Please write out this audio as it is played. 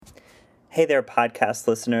Hey there, podcast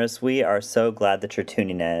listeners. We are so glad that you're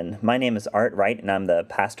tuning in. My name is Art Wright, and I'm the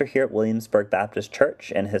pastor here at Williamsburg Baptist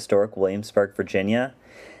Church in historic Williamsburg, Virginia.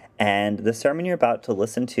 And the sermon you're about to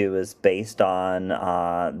listen to is based on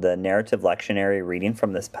the narrative lectionary reading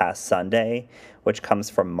from this past Sunday, which comes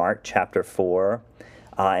from Mark chapter 4,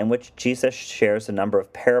 in which Jesus shares a number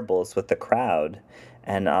of parables with the crowd.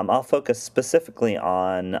 And I'll focus specifically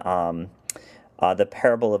on the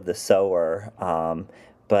parable of the sower,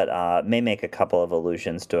 but may make a couple of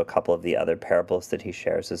allusions to a couple of the other parables that he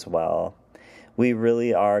shares as well. We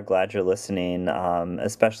really are glad you're listening,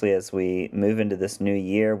 especially as we move into this new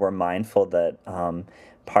year. We're mindful that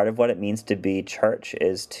part of what it means to be church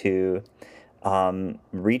is to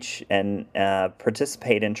reach and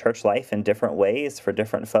participate in church life in different ways for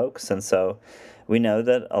different folks. And so we know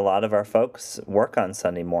that a lot of our folks work on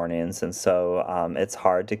Sunday mornings, and so it's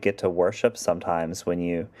hard to get to worship sometimes when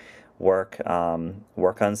you work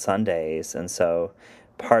on Sundays. And so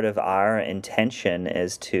part of our intention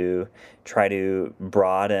is to try to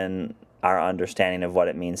broaden our understanding of what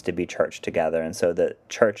it means to be church together. And so that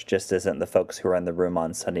church just isn't the folks who are in the room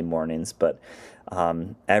on Sunday mornings, but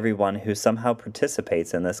everyone who somehow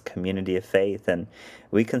participates in this community of faith, and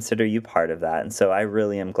we consider you part of that. And so I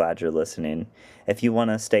really am glad you're listening. If you want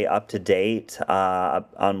to stay up to date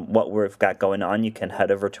on what we've got going on, you can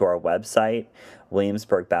head over to our website,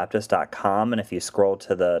 williamsburgbaptist.com, and if you scroll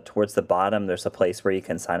towards the bottom, there's a place where you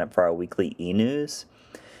can sign up for our weekly e-news.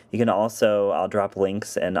 You can also, I'll drop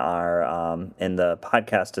links in in the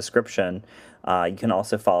podcast description. You can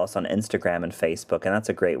also follow us on Instagram and Facebook, and that's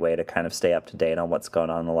a great way to kind of stay up to date on what's going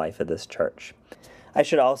on in the life of this church. I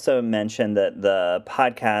should also mention that the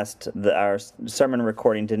podcast, our sermon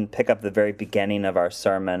recording didn't pick up the very beginning of our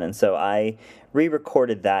sermon, and so I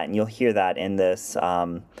re-recorded that, and you'll hear that in this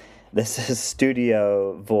this is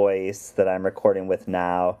studio voice that I'm recording with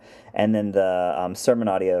now, and then the sermon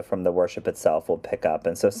audio from the worship itself will pick up.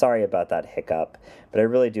 And so sorry about that hiccup, but I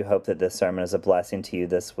really do hope that this sermon is a blessing to you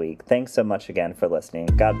this week. Thanks so much again for listening.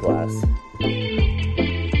 God bless.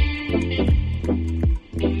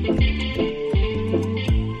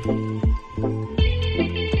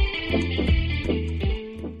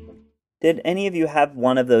 Did any of you have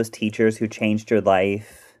one of those teachers who changed your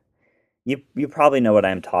life? You probably know what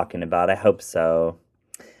I'm talking about. I hope so.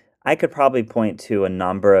 I could probably point to a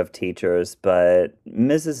number of teachers, but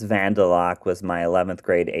Mrs. Vanderlock was my 11th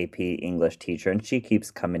grade AP English teacher, and she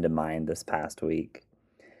keeps coming to mind this past week.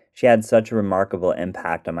 She had such a remarkable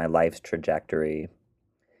impact on my life's trajectory.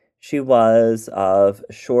 She was of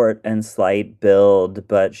short and slight build,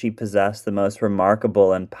 but she possessed the most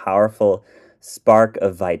remarkable and powerful spark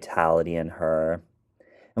of vitality in her.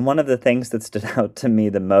 And one of the things that stood out to me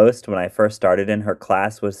the most when I first started in her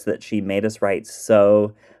class was that she made us write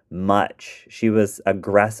so much. She was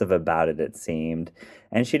aggressive about it, it seemed.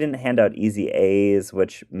 And she didn't hand out easy A's,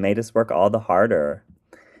 which made us work all the harder.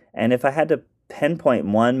 And if I had to pinpoint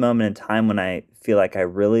one moment in time when I feel like I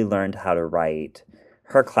really learned how to write,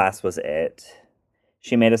 her class was it.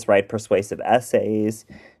 She made us write persuasive essays,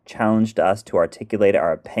 challenged us to articulate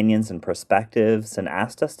our opinions and perspectives, and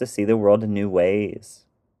asked us to see the world in new ways.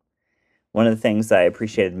 One of the things I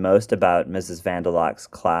appreciated most about Mrs. Vanderlock's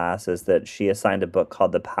class is that she assigned a book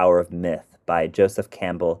called The Power of Myth by Joseph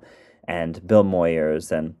Campbell and Bill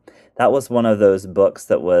Moyers, and that was one of those books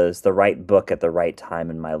that was the right book at the right time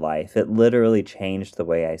in my life. It literally changed the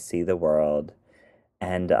way I see the world,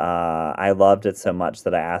 and I loved it so much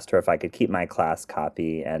that I asked her if I could keep my class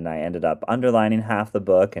copy, and I ended up underlining half the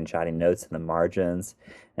book and jotting notes in the margins,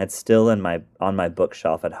 and it's still on my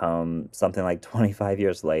bookshelf at home, something like 25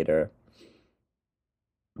 years later.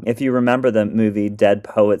 If you remember the movie Dead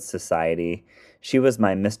Poets Society, she was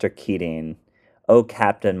my Mr. Keating. Oh,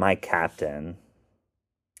 Captain, my Captain.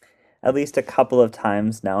 At least a couple of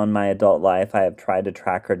times now in my adult life, I have tried to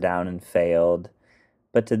track her down and failed.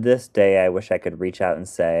 But to this day, I wish I could reach out and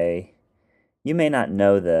say, "You may not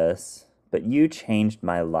know this, but you changed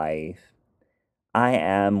my life. I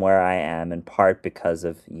am where I am in part because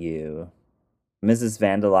of you." Mrs.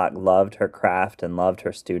 Vanderlock loved her craft and loved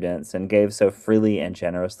her students and gave so freely and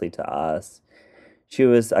generously to us. She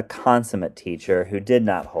was a consummate teacher who did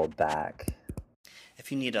not hold back.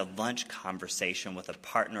 If you need a lunch conversation with a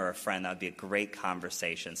partner or a friend, that would be a great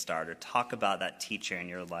conversation starter. Talk about that teacher in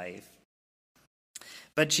your life.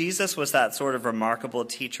 But Jesus was that sort of remarkable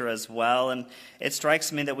teacher as well, and it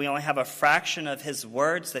strikes me that we only have a fraction of his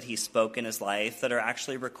words that he spoke in his life that are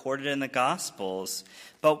actually recorded in the Gospels.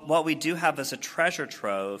 But what we do have is a treasure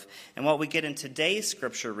trove, and what we get in today's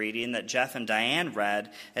scripture reading that Jeff and Diane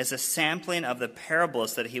read is a sampling of the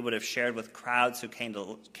parables that he would have shared with crowds who came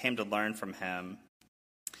to learn from him.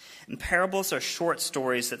 And parables are short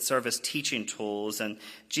stories that serve as teaching tools, and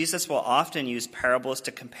Jesus will often use parables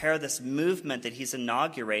to compare this movement that he's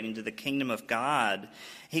inaugurating to the kingdom of God.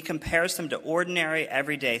 He compares them to ordinary,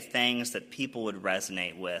 everyday things that people would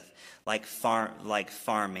resonate with, like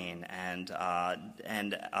farming and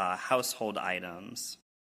household items.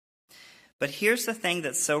 But here's the thing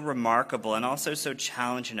that's so remarkable and also so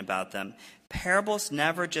challenging about them. Parables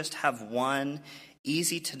never just have one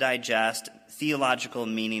easy-to-digest theological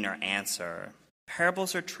meaning or answer.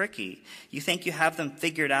 Parables are tricky. You think you have them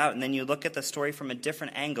figured out, and then you look at the story from a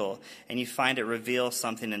different angle, and you find it reveals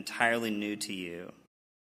something entirely new to you.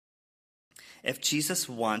 If Jesus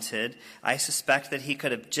wanted, I suspect that he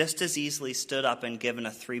could have just as easily stood up and given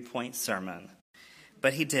a 3-point sermon.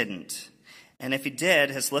 But he didn't. And if he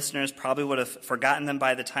did, his listeners probably would have forgotten them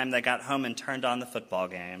by the time they got home and turned on the football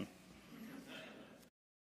game.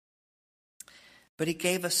 But he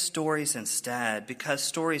gave us stories instead, because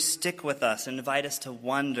stories stick with us and invite us to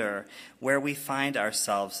wonder where we find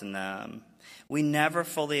ourselves in them. We never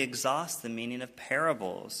fully exhaust the meaning of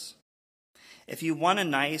parables. If you want a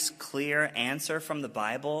nice, clear answer from the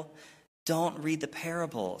Bible, don't read the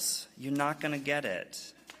parables. You're not going to get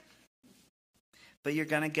it. But you're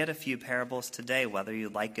going to get a few parables today, whether you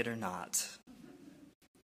like it or not.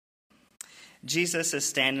 Jesus is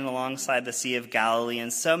standing alongside the Sea of Galilee,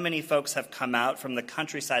 and so many folks have come out from the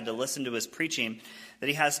countryside to listen to his preaching that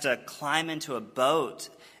he has to climb into a boat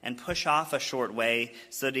and push off a short way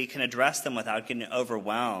so that he can address them without getting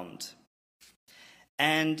overwhelmed.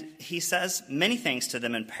 And he says many things to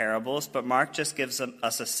them in parables, but Mark just gives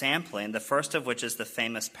us a sampling, the first of which is the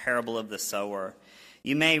famous parable of the sower.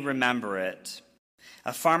 You may remember it.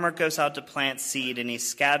 A farmer goes out to plant seed, and he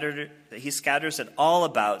scatters it all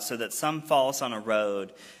about so that some falls on a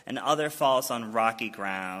road, and other falls on rocky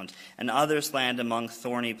ground, and others land among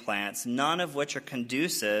thorny plants, none of which are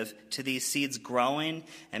conducive to these seeds growing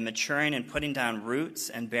and maturing and putting down roots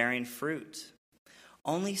and bearing fruit.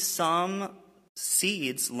 Only some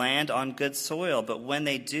seeds land on good soil, but when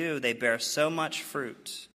they do, they bear so much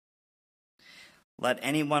fruit. Let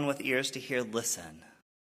anyone with ears to hear listen.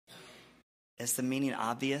 Is the meaning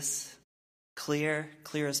obvious? Clear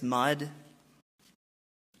as mud?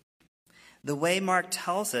 The way Mark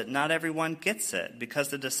tells it, not everyone gets it, because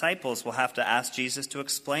the disciples will have to ask Jesus to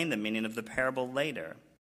explain the meaning of the parable later.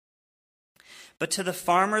 But to the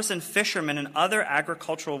farmers and fishermen and other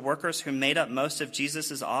agricultural workers who made up most of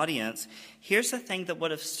Jesus' audience, here's the thing that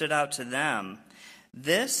would have stood out to them.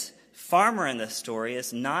 This farmer in this story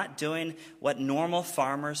is not doing what normal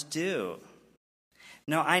farmers do.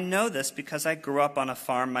 Now, I know this because I grew up on a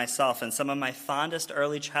farm myself, and some of my fondest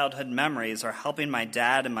early childhood memories are helping my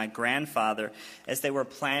dad and my grandfather as they were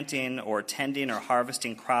planting or tending or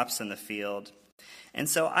harvesting crops in the field. And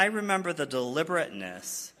so I remember the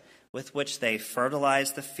deliberateness with which they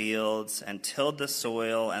fertilized the fields and tilled the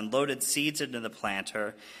soil and loaded seeds into the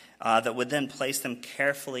planter that would then place them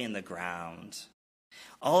carefully in the ground.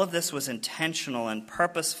 All of this was intentional and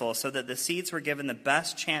purposeful so that the seeds were given the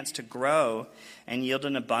best chance to grow and yield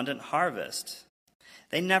an abundant harvest.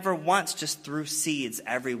 They never once just threw seeds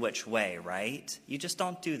every which way, right? You just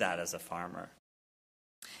don't do that as a farmer.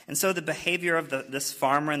 And so the behavior of this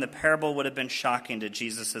farmer in the parable would have been shocking to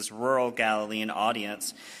Jesus' rural Galilean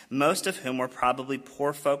audience, most of whom were probably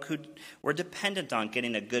poor folk who were dependent on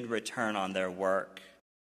getting a good return on their work.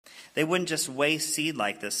 They wouldn't just waste seed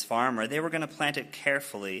like this farmer. They were going to plant it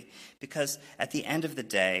carefully because at the end of the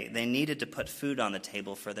day, they needed to put food on the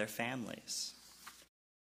table for their families.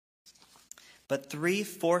 But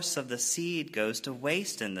 3/4 of the seed goes to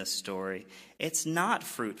waste in this story. It's not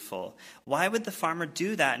fruitful. Why would the farmer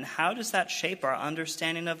do that, and how does that shape our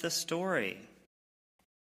understanding of the story?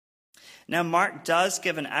 Now, Mark does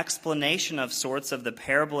give an explanation of sorts of the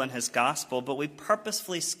parable in his gospel, but we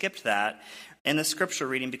purposefully skipped that in the scripture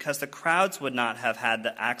reading because the crowds would not have had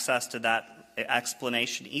the access to that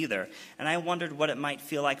explanation either. And I wondered what it might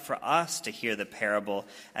feel like for us to hear the parable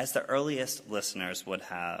as the earliest listeners would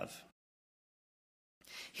have.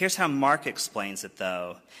 Here's how Mark explains it,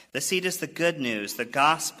 though. The seed is the good news, the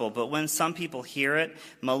gospel, but when some people hear it,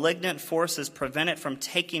 malignant forces prevent it from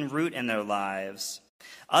taking root in their lives.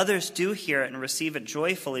 Others do hear it and receive it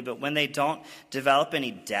joyfully, but when they don't develop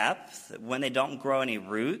any depth, when they don't grow any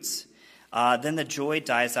roots, then the joy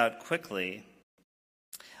dies out quickly.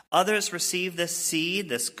 Others receive this seed,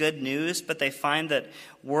 this good news, but they find that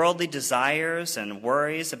worldly desires and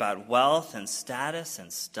worries about wealth and status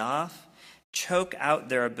and stuff choke out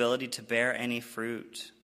their ability to bear any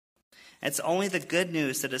fruit. It's only the good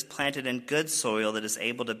news that is planted in good soil that is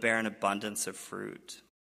able to bear an abundance of fruit.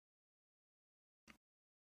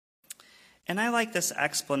 And I like this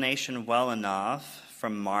explanation well enough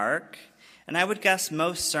from Mark. And I would guess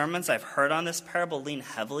most sermons I've heard on this parable lean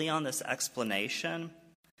heavily on this explanation.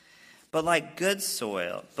 But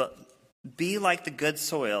be like the good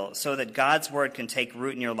soil so that God's word can take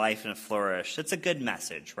root in your life and flourish. It's a good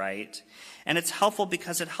message, right? And it's helpful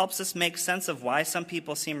because it helps us make sense of why some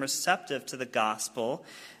people seem receptive to the gospel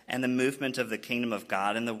and the movement of the kingdom of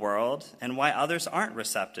God in the world, and why others aren't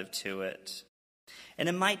receptive to it. And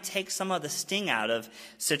it might take some of the sting out of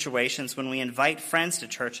situations when we invite friends to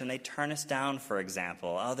church and they turn us down, for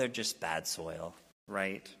example. Oh, they're just bad soil,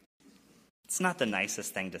 right? It's not the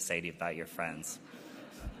nicest thing to say to you about your friends.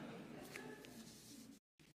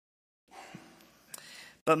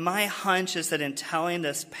 But my hunch is that in telling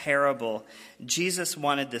this parable, Jesus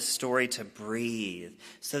wanted this story to breathe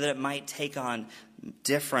so that it might take on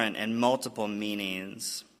different and multiple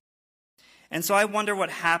meanings. And so I wonder what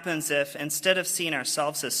happens if, instead of seeing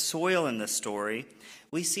ourselves as soil in this story,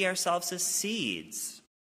 we see ourselves as seeds.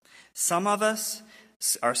 Some of us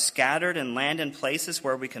are scattered and land in places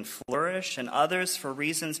where we can flourish, and others, for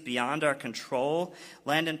reasons beyond our control,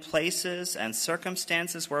 land in places and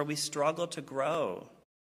circumstances where we struggle to grow.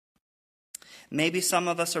 Maybe some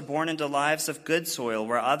of us are born into lives of good soil,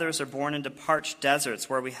 where others are born into parched deserts,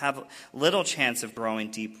 where we have little chance of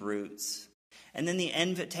growing deep roots. And then the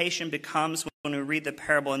invitation becomes, when we read the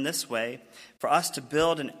parable in this way, for us to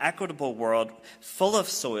build an equitable world full of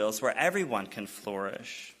soils where everyone can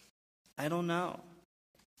flourish. I don't know.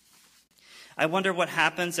 I wonder what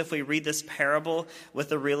happens if we read this parable with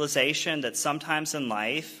the realization that sometimes in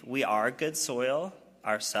life we are good soil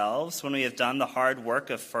ourselves, when we have done the hard work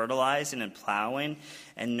of fertilizing and plowing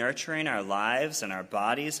and nurturing our lives and our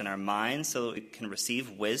bodies and our minds so that we can receive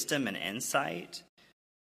wisdom and insight.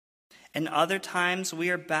 And other times we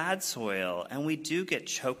are bad soil, and we do get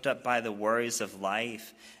choked up by the worries of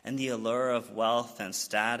life and the allure of wealth and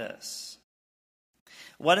status.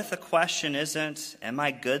 What if the question isn't, am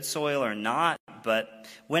I good soil or not, but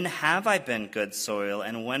when have I been good soil,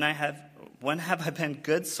 and when have I been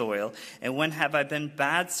good soil, and when have I been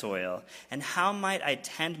bad soil? And how might I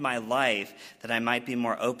tend my life that I might be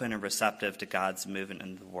more open and receptive to God's movement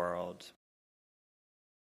in the world?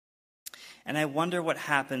 And I wonder what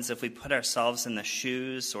happens if we put ourselves in the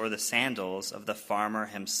shoes or the sandals of the farmer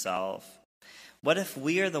himself. What if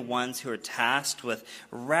we are the ones who are tasked with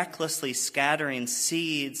recklessly scattering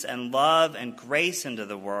seeds and love and grace into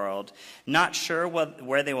the world, not sure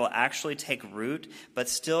where they will actually take root, but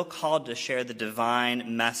still called to share the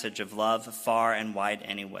divine message of love far and wide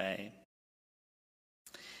anyway?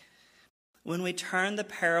 When we turn the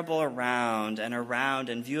parable around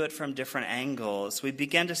and view it from different angles, we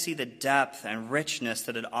begin to see the depth and richness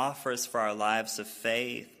that it offers for our lives of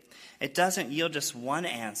faith. It doesn't yield just one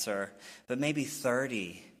answer, but maybe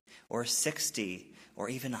 30 or 60 or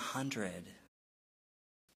even 100.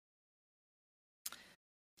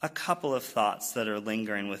 A couple of thoughts that are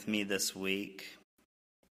lingering with me this week.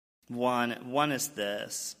 One is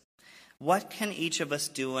this. What can each of us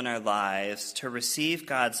do in our lives to receive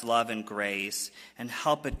God's love and grace and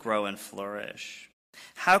help it grow and flourish?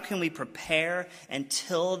 How can we prepare and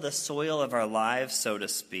till the soil of our lives, so to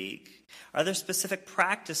speak? Are there specific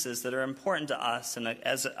practices that are important to us and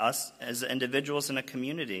as individuals in a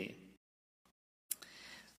community?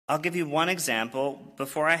 I'll give you one example.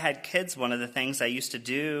 Before I had kids, one of the things I used to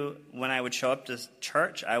do when I would show up to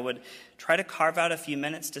church, I would try to carve out a few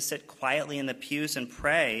minutes to sit quietly in the pews and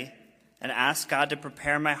pray and ask God to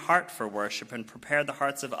prepare my heart for worship and prepare the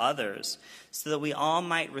hearts of others so that we all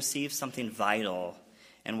might receive something vital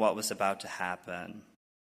in what was about to happen.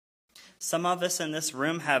 Some of us in this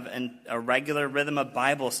room have a regular rhythm of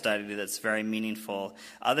Bible study that's very meaningful.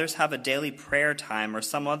 Others have a daily prayer time or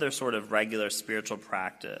some other sort of regular spiritual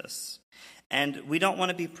practice. And we don't want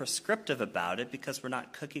to be prescriptive about it because we're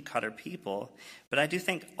not cookie-cutter people. But I do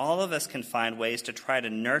think all of us can find ways to try to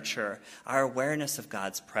nurture our awareness of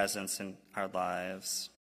God's presence in our lives.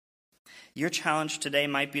 Your challenge today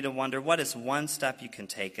might be to wonder, what is one step you can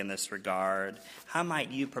take in this regard? How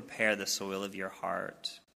might you prepare the soil of your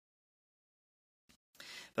heart?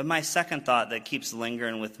 But my second thought that keeps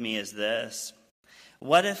lingering with me is this.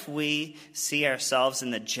 What if we see ourselves in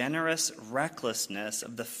the generous recklessness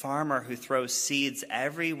of the farmer who throws seeds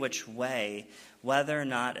every which way, whether or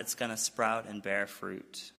not it's going to sprout and bear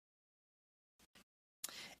fruit?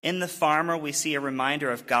 In the farmer, we see a reminder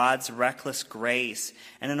of God's reckless grace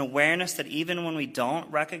and an awareness that even when we don't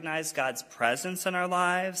recognize God's presence in our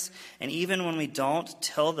lives, and even when we don't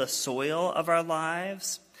till the soil of our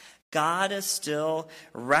lives, God is still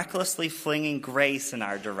recklessly flinging grace in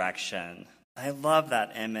our direction. I love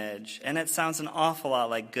that image, and it sounds an awful lot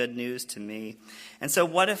like good news to me. And so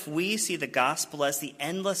what if we see the gospel as the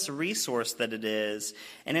endless resource that it is,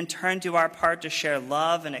 and in turn do our part to share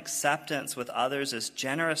love and acceptance with others as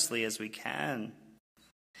generously as we can?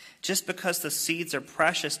 Just because the seeds are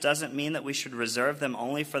precious doesn't mean that we should reserve them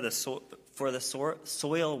only for the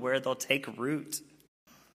soil where they'll take root.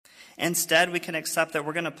 Instead, we can accept that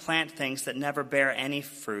we're going to plant things that never bear any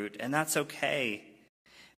fruit, and that's okay.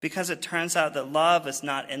 Because it turns out that love is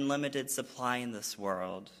not in limited supply in this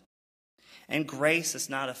world. And grace is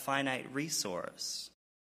not a finite resource.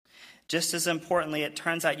 Just as importantly, it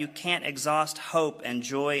turns out you can't exhaust hope and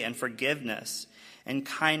joy and forgiveness and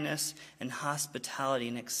kindness and hospitality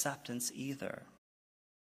and acceptance either.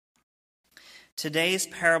 Today's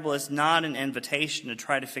parable is not an invitation to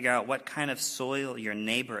try to figure out what kind of soil your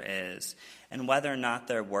neighbor is and whether or not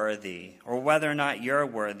they're worthy or whether or not you're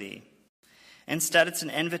worthy. Instead, it's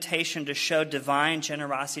an invitation to show divine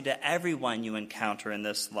generosity to everyone you encounter in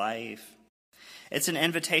this life. It's an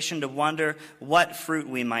invitation to wonder what fruit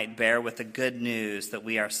we might bear with the good news that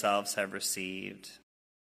we ourselves have received.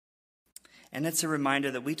 And it's a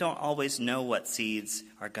reminder that we don't always know what seeds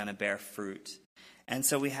are going to bear fruit. And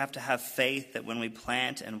so we have to have faith that when we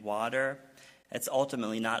plant and water, it's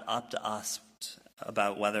ultimately not up to us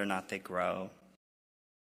about whether or not they grow.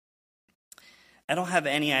 I don't have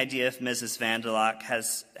any idea if Mrs. Vanderlock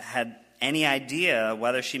has had any idea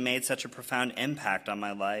whether she made such a profound impact on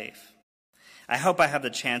my life. I hope I have the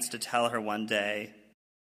chance to tell her one day.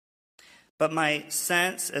 But my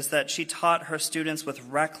sense is that she taught her students with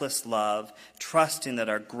reckless love, trusting that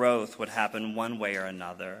our growth would happen one way or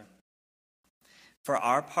another. For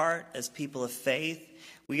our part, as people of faith,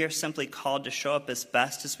 we are simply called to show up as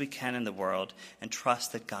best as we can in the world and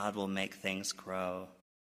trust that God will make things grow.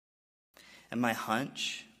 And my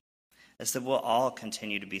hunch is that we'll all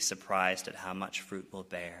continue to be surprised at how much fruit we'll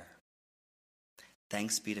bear.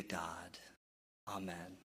 Thanks be to God.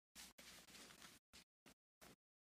 Amen.